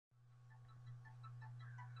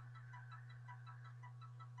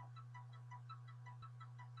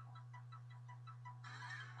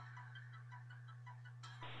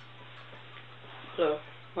Hello,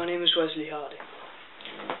 my name is Wesley Hardy,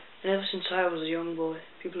 and ever since I was a young boy,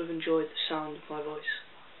 people have enjoyed the sound of my voice.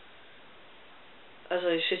 As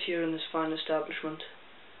I sit here in this fine establishment,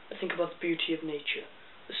 I think about the beauty of nature,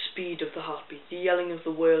 the speed of the heartbeat, the yelling of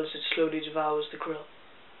the whale as it slowly devours the krill.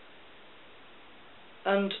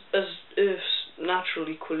 And as Earth's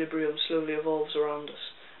natural equilibrium slowly evolves around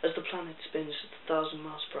us, as the planet spins at 1,000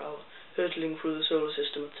 miles per hour, hurtling through the solar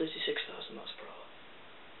system at 36,000 miles per hour,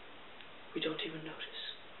 we don't even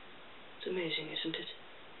notice. It's amazing, isn't it?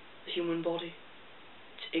 The human body,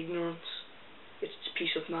 its ignorance, its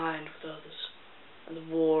peace of mind with others, and the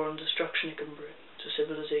war and destruction it can bring to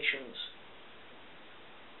civilizations.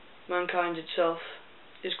 Mankind itself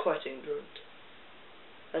is quite ignorant,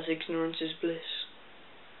 as ignorance is bliss.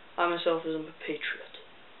 I myself am a patriot,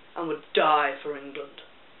 and would die for England.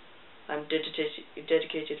 I am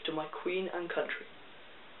dedicated to my Queen and country,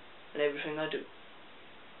 and everything I do.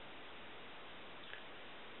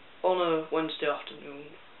 On a Wednesday afternoon,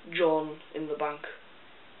 John in the bank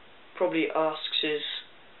probably asks his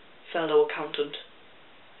fellow accountant,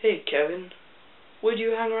 "Hey Kevin, where do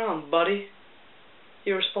you hang around, buddy?"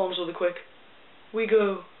 He responds with a quick, "We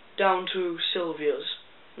go down to Sylvia's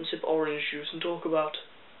and sip orange juice and talk about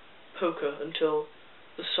poker until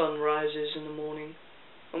the sun rises in the morning,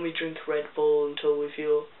 and we drink Red Bull until we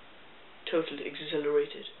feel totally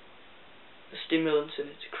exhilarated. The stimulants in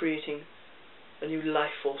it creating a new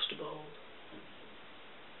life force to behold."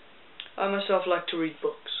 I myself like to read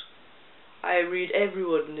books. I read every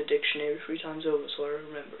word in the dictionary 3 times over so I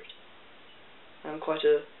remember it. I am quite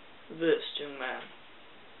a versed young man,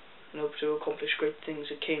 and hope to accomplish great things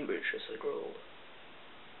at Cambridge as I grow older.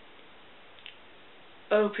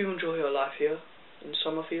 I hope you enjoy your life here in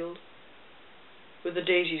Summerfield, where the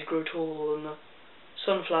daisies grow tall and the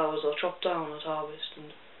sunflowers are chopped down at harvest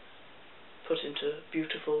and put into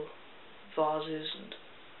beautiful vases and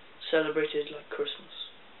celebrated like Christmas,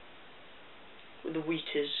 where the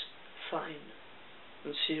wheat is fine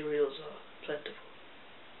and cereals are plentiful,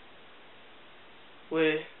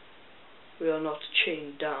 where we are not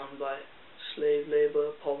chained down by slave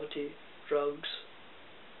labor, poverty, drugs,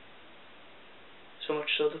 so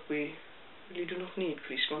much so that we really do not need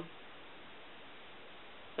policemen.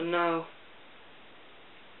 And now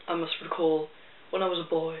I must recall when I was a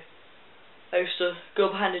boy, I used to go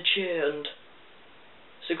behind a chair and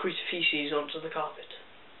secrete feces onto the carpet.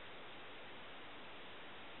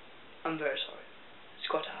 I'm very sorry. It's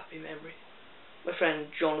quite a happy memory. My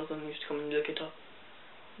friend Jonathan used to come and lick it up,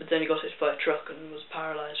 but then he got hit by a truck and was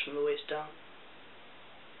paralyzed from the waist down.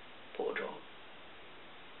 Poor John.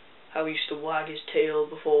 How he used to wag his tail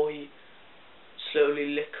before he slowly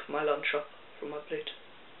lick my lunch up from my plate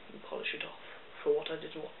and polish it off for what I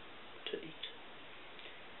didn't want to eat.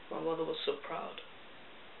 My mother was so proud,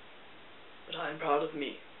 but I am proud of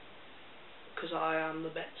me, because I am the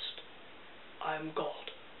best. I am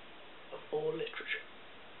God of all literature.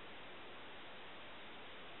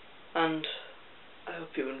 And I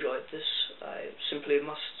hope you enjoyed this. I simply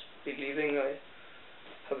must be leaving. I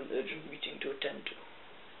have an urgent meeting to attend to.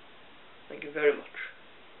 Thank you very much.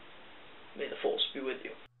 May the force be with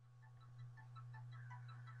you.